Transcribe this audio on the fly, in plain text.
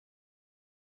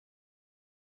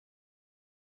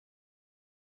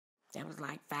That was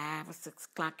like 5 or 6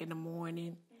 o'clock in the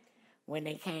morning when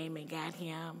they came and got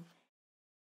him.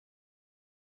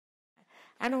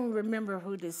 I don't remember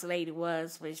who this lady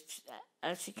was, but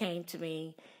she came to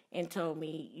me and told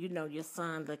me, your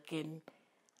son looking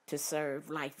to serve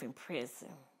life in prison.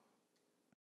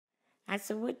 I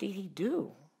said, what did he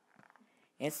do?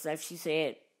 And so she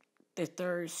said, the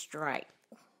third strike.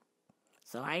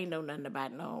 So I ain't know nothing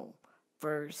about no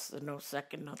first or no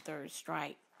second or third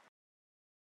strike.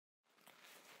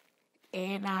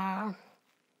 And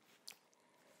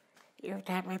every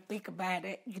time I think about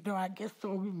it, I get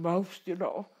so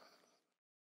emotional.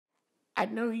 I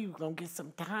know he was going to get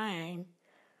some time,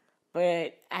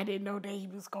 but I didn't know that he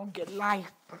was going to get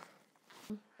life.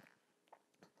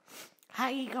 How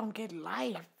he going to get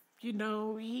life?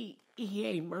 He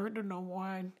ain't murder no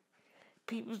one.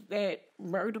 People that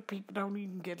murder people don't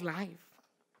even get life.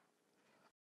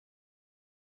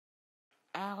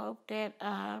 I hope that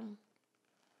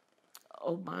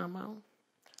Obama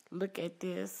look at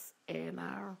this and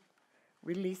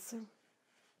release him.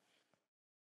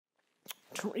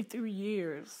 23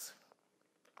 years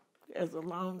is a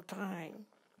long time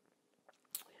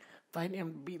for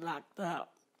him to be locked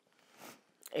up.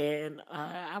 And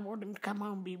I want him to come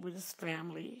home and be with his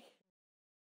family.